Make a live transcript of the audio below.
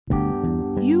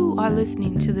are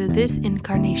listening to the This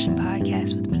Incarnation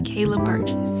podcast with me, Kayla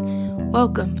Burgess.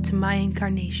 Welcome to my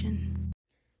incarnation.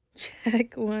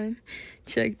 Check 1,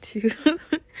 check 2,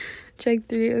 check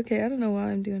 3. Okay, I don't know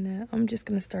why I'm doing that. I'm just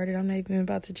going to start it. I'm not even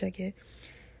about to check it.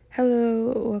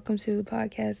 Hello, welcome to the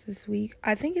podcast this week.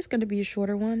 I think it's going to be a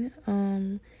shorter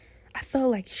one. I felt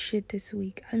like shit this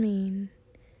week. I mean,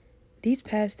 these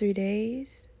past 3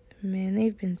 days, man,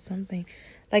 they've been something.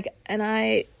 And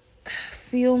I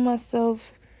feel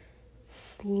myself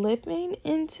slipping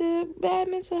into bad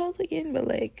mental health again,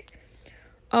 but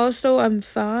also I'm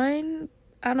fine.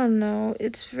 I don't know.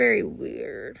 It's very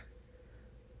weird.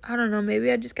 I don't know. Maybe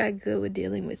I just got good with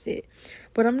dealing with it,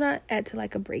 but I'm not at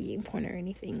a breaking point or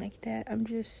anything like that. I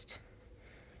just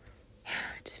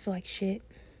feel like shit.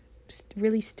 Just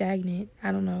really stagnant.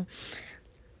 I don't know.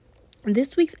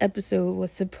 This week's episode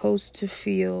was supposed to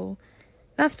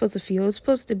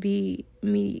be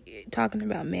me talking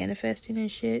about manifesting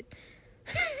and shit.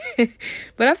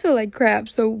 But I feel like crap,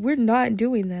 so we're not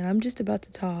doing that. I'm just about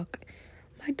to talk.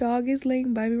 My dog is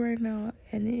laying by me right now,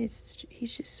 and he's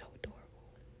just so adorable.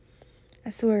 I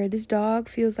swear, this dog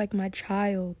feels like my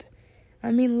child.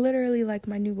 I mean, literally like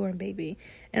my newborn baby.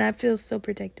 And I feel so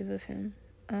protective of him.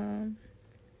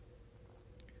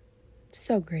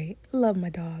 So great. Love my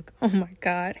dog. Oh my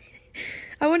God.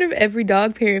 I wonder if every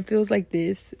dog parent feels like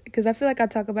this, because I feel like I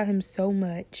talk about him so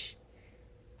much,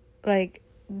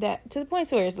 that to the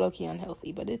point where it's low-key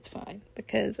unhealthy, but it's fine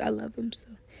because I love him, so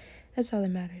that's all that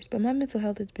matters. But my mental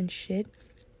health has been shit,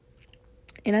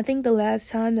 and I think the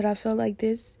last time that I felt like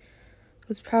this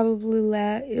was probably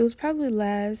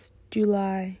last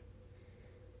July.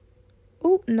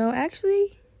 Oh no,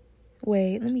 actually,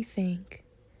 wait, let me think.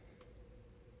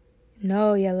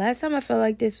 No, yeah, last time I felt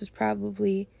like this was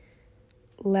probably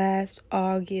last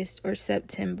August or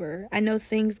September. I know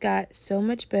things got so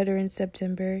much better in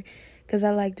September because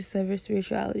I discovered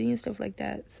spirituality and stuff like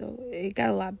that, so it got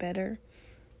a lot better.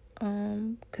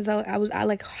 Because I was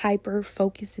hyper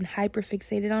focused and hyper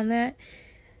fixated on that,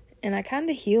 and I kind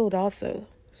of healed also,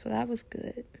 so that was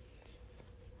good.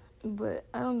 But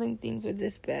I don't think things were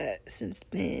this bad since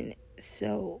then.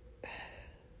 So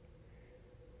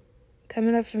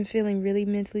coming up from feeling really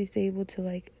mentally stable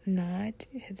to not,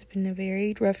 it's been a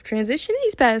very rough transition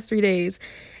these past 3 days.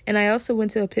 And I also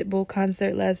went to a pitbull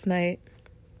concert last night,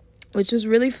 which was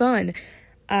really fun.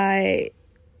 I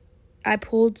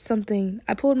pulled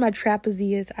my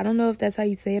trapezius. I don't know if that's how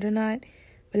you say it or not,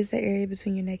 but it's the area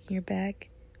between your neck and your back,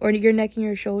 or your neck and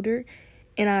your shoulder.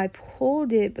 And I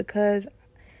pulled it because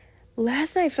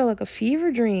last night felt like a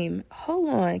fever dream. Hold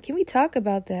on, can we talk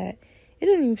about that? It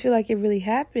didn't even feel like it really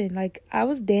happened. I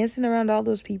was dancing around all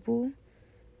those people.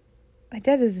 It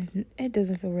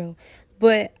doesn't feel real.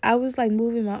 But I was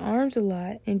moving my arms a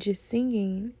lot and just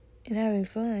singing and having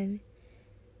fun.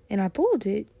 And I pulled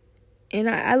it. And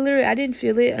I didn't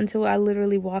feel it until I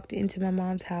literally walked into my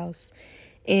mom's house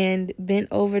and bent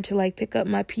over to pick up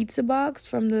my pizza box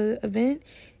from the event.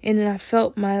 And then I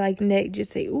felt my neck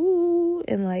just say, ooh,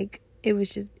 and it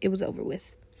was over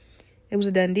with. It was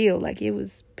a done deal. It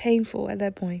was painful at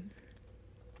that point.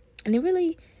 And it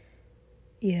really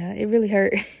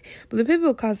hurt. But the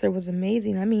Pitbull concert was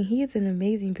amazing. I mean, he is an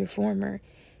amazing performer.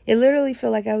 It literally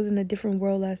felt like I was in a different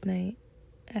world last night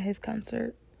at his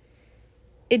concert.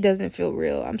 It doesn't feel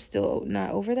real. I'm still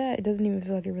not over that. It doesn't even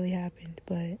feel like it really happened.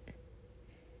 But it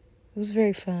was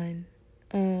very fun.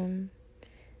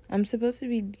 I'm supposed to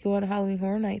be going to Halloween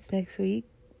Horror Nights next week.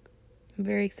 I'm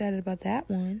very excited about that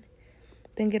one.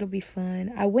 Think it'll be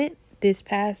fun. I went this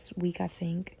past week, I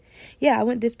think. Yeah, I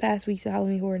went this past week to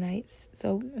Halloween Horror Nights.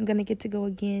 So I'm going to get to go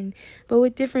again, but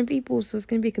with different people. So it's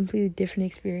going to be a completely different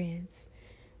experience,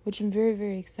 which I'm very,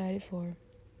 very excited for.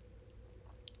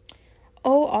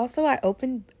 Oh, also, I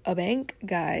opened a bank,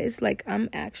 guys. I'm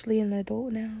actually an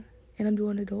adult now, and I'm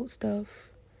doing adult stuff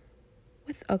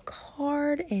with a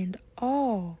card and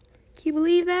all. Can you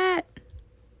believe that?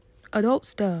 Adult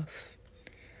stuff.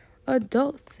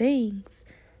 Adult things.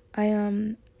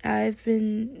 I'm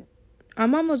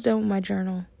almost done with my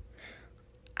journal.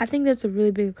 I think that's a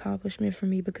really big accomplishment for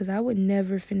me because I would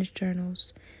never finish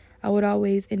journals. I would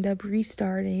always end up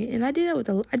restarting, and I do that with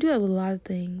a lot of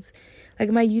things.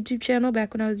 My YouTube channel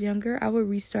back when I was younger, I would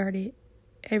restart it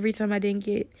every time I didn't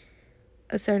get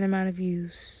a certain amount of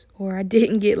views, or I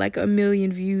didn't get 1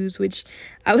 million views, which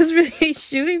I was really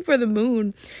shooting for the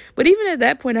moon. But even at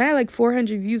that point, I had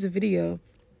 400 views a video.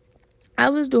 I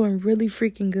was doing really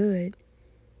freaking good.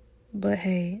 But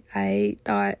hey, I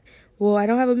thought, well, I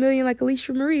don't have 1 million like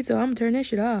Alicia Marie, so I'm gonna turn that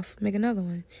shit off, make another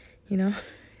one,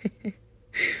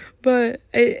 But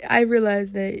I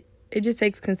realized that it just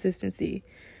takes consistency.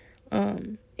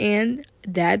 And And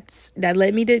that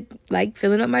led me to, like,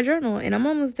 filling up my journal. And I'm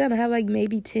almost done. I have, like,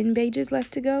 maybe 10 pages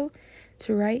left to go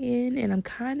to write in. And I'm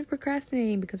kind of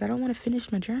procrastinating because I don't want to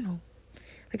finish my journal.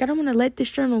 Like, I don't want to let this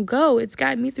journal go. It's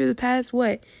got me through the past,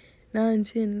 9,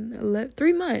 10, 11,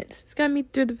 3 months. It's got me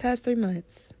through the past 3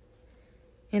 months.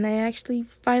 And I actually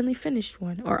finally finished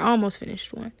one. Or almost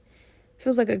finished one.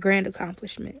 Feels like a grand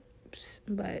accomplishment.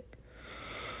 But,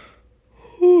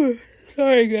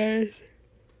 sorry, guys.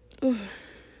 Oof.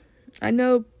 I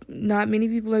know not many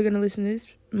people are going to listen to this.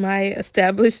 My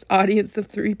established audience of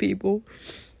 3 people.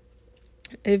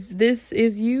 If this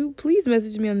is you, please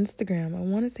message me on Instagram. I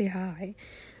want to say hi.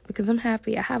 Because I'm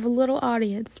happy. I have a little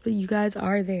audience, but you guys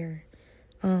are there.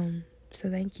 So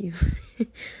thank you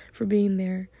for being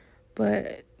there.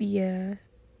 But, yeah.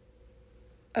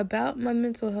 About my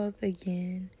mental health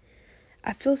again.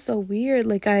 I feel so weird.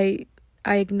 Like, I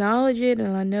acknowledge it,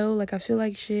 and I know, like, I feel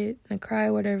like shit, and I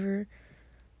cry, whatever.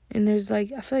 And there's,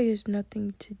 like, I feel like there's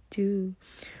nothing to do.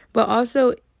 But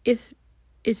also, it's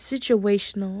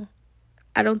situational.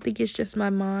 I don't think it's just my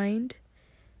mind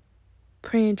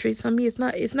playing tricks on me. It's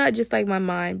not just, like, my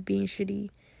mind being shitty.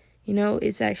 You know,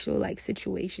 it's actual, like,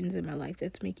 situations in my life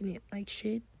that's making it, like,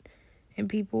 shit. And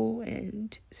people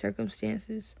and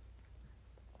circumstances.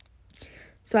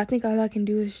 So I think all I can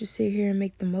do is just sit here and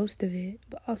make the most of it.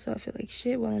 But also I feel like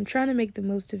shit while I'm trying to make the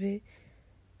most of it.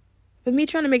 But me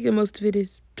trying to make the most of it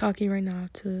is talking right now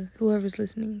to whoever's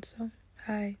listening. So,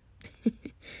 hi.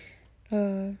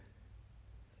 God,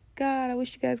 I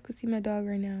wish you guys could see my dog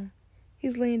right now.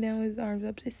 He's laying down with his arms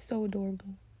up. It's so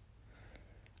adorable.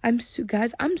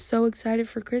 Guys, I'm so excited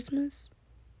for Christmas.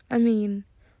 I mean,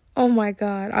 oh my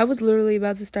God. I was literally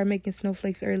about to start making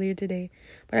snowflakes earlier today,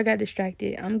 but I got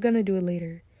distracted. I'm gonna do it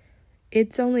later.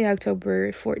 It's only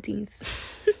October 14th.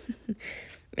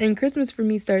 And Christmas for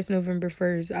me starts November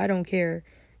 1st. I don't care.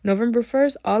 November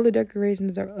 1st, all the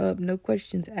decorations are up. No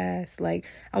questions asked. Like,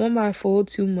 I want my full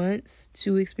 2 months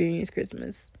to experience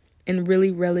Christmas and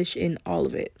really relish in all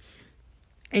of it.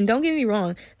 And don't get me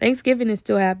wrong, Thanksgiving is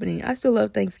still happening. I still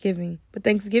love Thanksgiving. But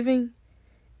Thanksgiving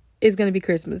is going to be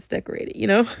Christmas decorated, you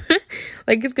know?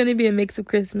 Like, it's going to be a mix of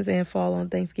Christmas and fall on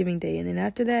Thanksgiving Day. And then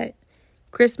after that,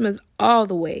 Christmas all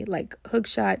the way. Like,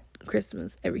 hookshot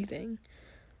Christmas, everything.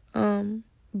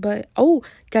 But,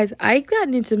 guys, I've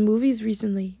gotten into movies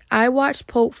recently. I watched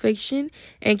Pulp Fiction,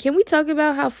 and can we talk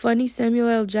about how funny Samuel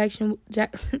L. Jackson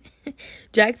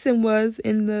was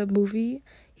in the movie?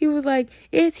 He was like,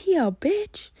 is he a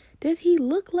bitch? Does he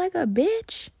look like a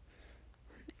bitch?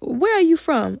 Where are you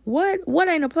from? What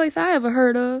ain't a place I ever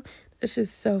heard of? It's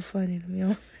just so funny to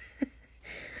me.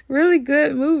 Really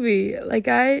good movie. Like,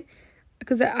 I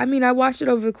watched it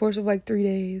over the course of, like, 3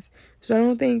 days. So I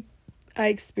don't think I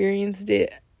experienced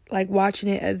it, like, watching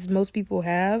it as most people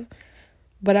have.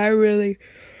 But I really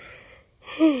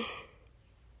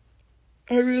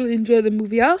enjoyed the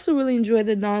movie. I also really enjoyed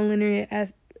the non-linear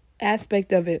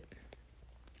aspect of it.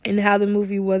 And how the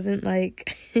movie wasn't,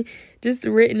 like, just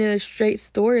written in a straight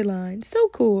storyline. So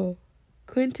cool.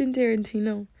 Quentin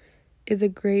Tarantino is a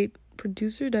great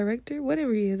producer, director,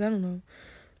 whatever he is. I don't know.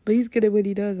 But he's good at what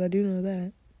he does. I do know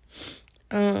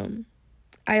that.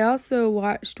 I also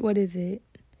watched,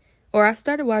 I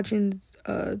started watching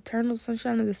Eternal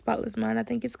Sunshine of the Spotless Mind, I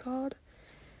think it's called.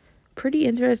 Pretty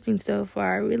interesting so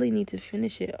far. I really need to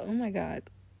finish it. Oh my God.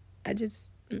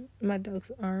 My dog's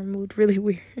arm moved really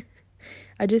weird.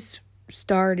 I just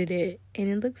started it, and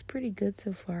it looks pretty good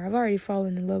so far. I've already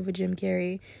fallen in love with Jim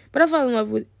Carrey, but I fall in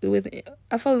love with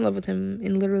him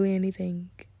in literally anything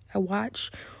I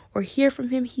watch or hear from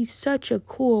him. He's such a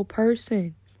cool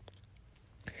person.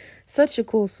 Such a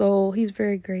cool soul. He's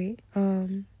very great.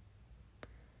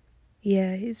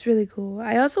 Yeah, he's really cool.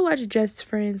 I also watched Just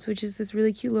Friends, which is this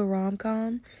really cute little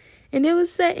rom-com. And it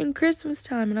was set in Christmas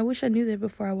time, and I wish I knew that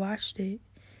before I watched it.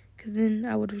 Because then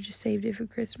I would have just saved it for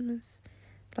Christmas.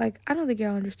 Like, I don't think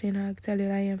y'all understand how excited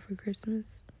I am for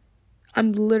Christmas.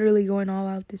 I'm literally going all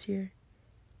out this year.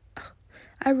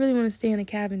 I really want to stay in a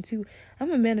cabin, too. I'm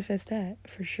going to manifest that,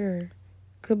 for sure.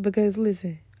 Because,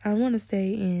 listen, I want to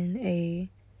stay in a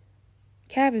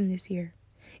cabin this year.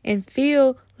 And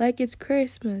feel like it's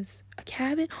Christmas. A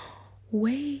cabin?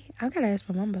 Wait, I got to ask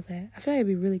my mom about that. I feel like it'd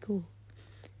be really cool.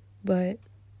 But,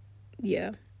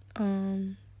 yeah.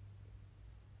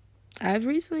 I've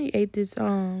recently ate this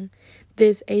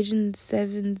Asian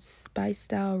 7 spice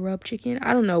style rub chicken.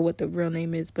 I don't know what the real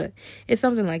name is, but it's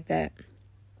something like that.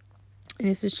 And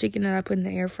it's this chicken that I put in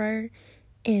the air fryer,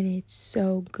 and it's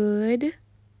so good.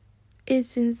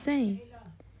 It's insane.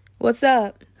 What's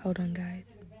up? Hold on,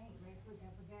 guys.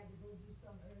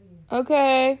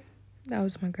 Okay. That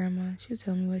was my grandma. She was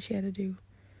telling me what she had to do.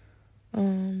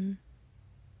 But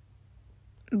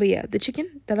yeah, the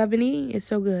chicken that I've been eating is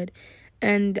so good.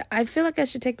 And I feel like I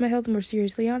should take my health more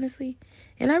seriously, honestly.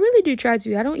 And I really do try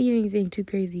to. I don't eat anything too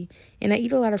crazy. And I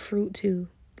eat a lot of fruit, too.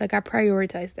 Like, I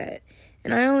prioritize that.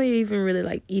 And I only even really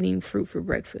like eating fruit for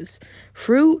breakfast.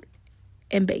 Fruit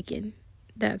and bacon.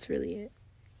 That's really it.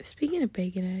 Speaking of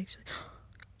bacon, actually,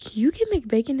 you can make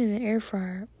bacon in an air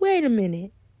fryer. Wait a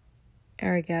minute.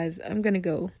 All right, guys, I'm going to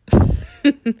go. I'm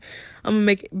going to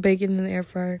make bacon in the air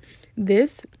fryer.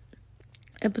 This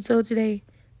episode today,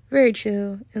 very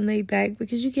chill and laid back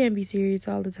because you can't be serious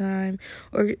all the time.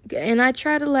 And I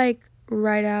try to like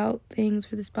write out things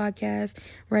for this podcast,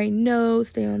 write notes,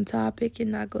 stay on topic,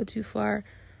 and not go too far.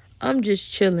 I'm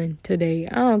just chilling today.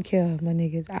 I don't care, my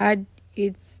niggas.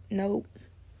 Nope.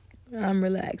 I'm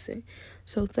relaxing.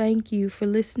 So thank you for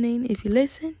listening. If you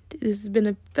listened, this has been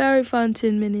a very fun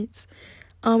 10 minutes.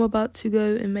 I'm about to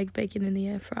go and make bacon in the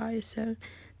air fryer. So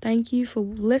thank you for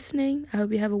listening. I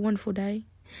hope you have a wonderful day.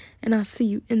 And I'll see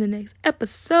you in the next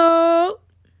episode.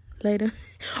 Later.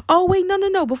 Oh, wait,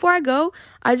 no. Before I go,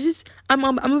 I'm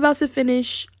about to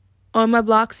finish On My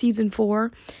Block season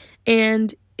 4.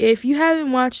 And if you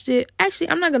haven't watched it, actually,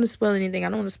 I'm not going to spoil anything. I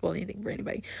don't want to spoil anything for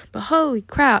anybody. But holy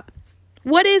crap.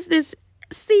 What is this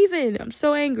season? I'm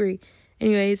so angry.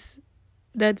 Anyways,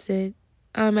 that's it.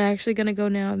 I'm actually going to go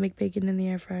now and make bacon in the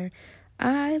air fryer.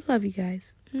 I love you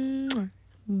guys. Mwah.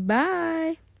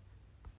 Bye.